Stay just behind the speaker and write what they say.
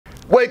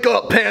Wake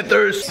up,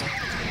 Panthers!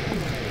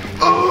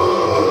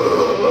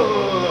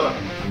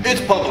 It's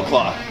pump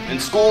o'clock,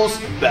 and school's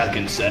back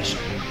in session.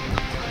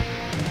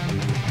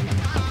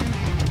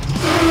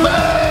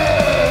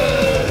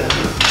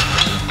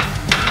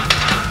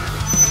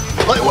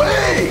 Like,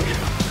 wait!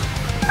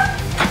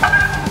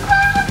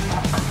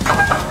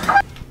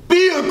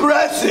 Be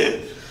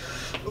aggressive!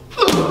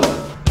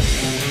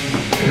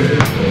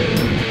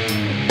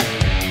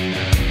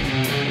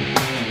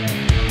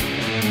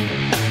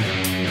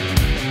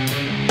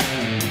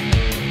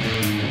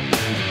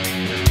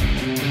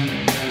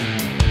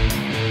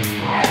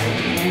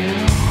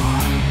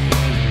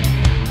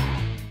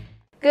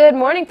 Good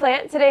morning,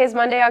 Plant. Today is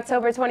Monday,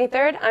 October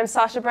 23rd. I'm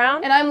Sasha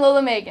Brown. And I'm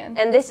Lola Magin.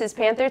 And this is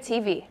Panther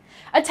TV.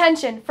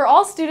 Attention, for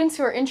all students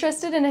who are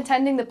interested in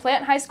attending the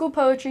Plant High School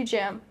Poetry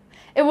Jam.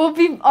 It will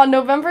be on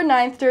November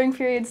 9th during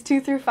periods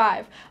 2 through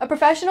 5. A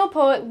professional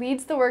poet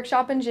leads the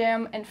workshop and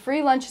jam, and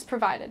free lunch is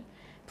provided.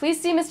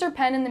 Please see Mr.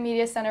 Penn in the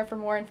Media Center for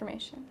more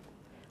information.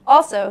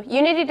 Also,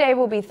 Unity Day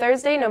will be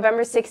Thursday,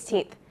 November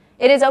 16th.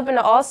 It is open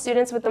to all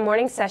students with the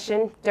morning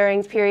session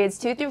during periods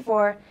 2 through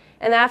 4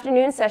 and the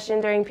afternoon session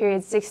during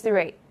periods 6 through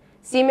 8.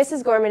 See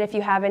Mrs. Gorman if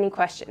you have any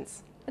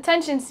questions.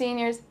 Attention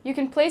seniors, you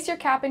can place your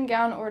cap and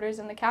gown orders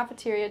in the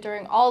cafeteria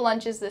during all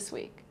lunches this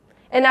week.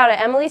 And now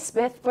to Emily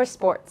Smith for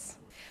sports.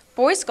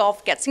 Boys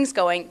golf gets things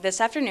going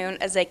this afternoon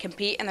as they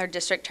compete in their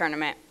district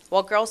tournament,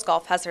 while girls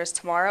golf has theirs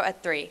tomorrow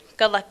at 3.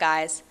 Good luck,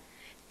 guys.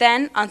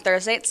 Then on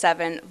Thursday at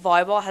 7,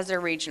 volleyball has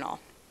their regional.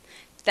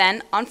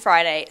 Then on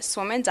Friday,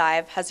 swim and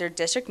dive has their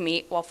district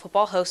meet, while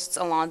football hosts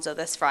Alonzo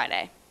this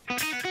Friday.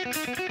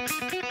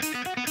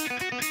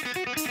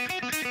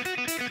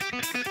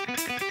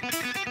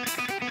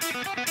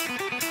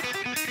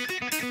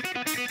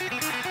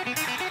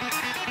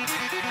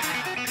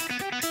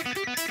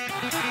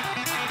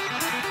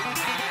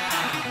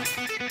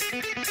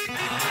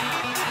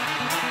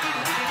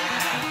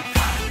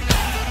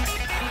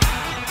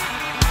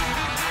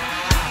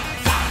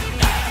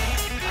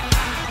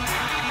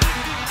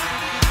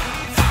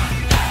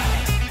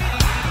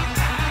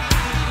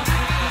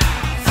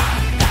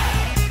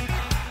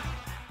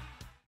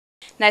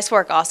 Nice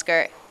work,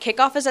 Oscar.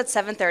 Kickoff is at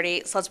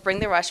 7:30, so let's bring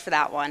the rush for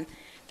that one.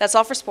 That's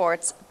all for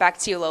sports. Back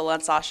to you, Lola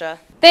and Sasha.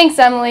 Thanks,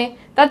 Emily.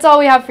 That's all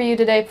we have for you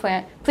today,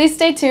 Plant. Please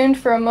stay tuned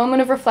for a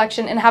moment of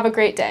reflection and have a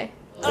great day.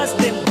 Us,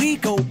 then we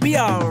gon' be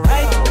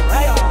alright.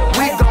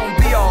 We gon'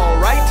 be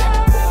alright.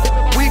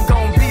 We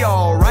gon' be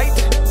alright.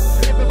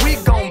 We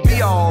gon'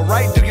 be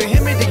alright. Do you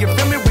hear me? Do you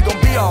feel me? We gon'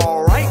 be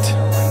alright.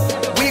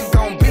 We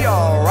gon' be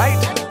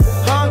alright.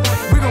 Huh?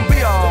 We gon'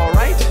 be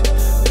alright.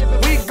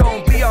 We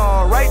gon' be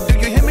alright. Do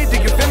you hear me? Do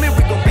you feel me?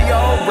 We gon' be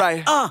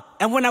alright.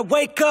 And when I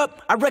wake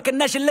up, I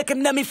recognize you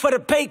looking at me for the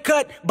pay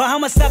cut.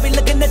 Bahamas, I be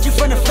looking at you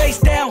from the face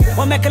down.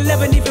 One Mac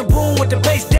 11, even boom with the bass down.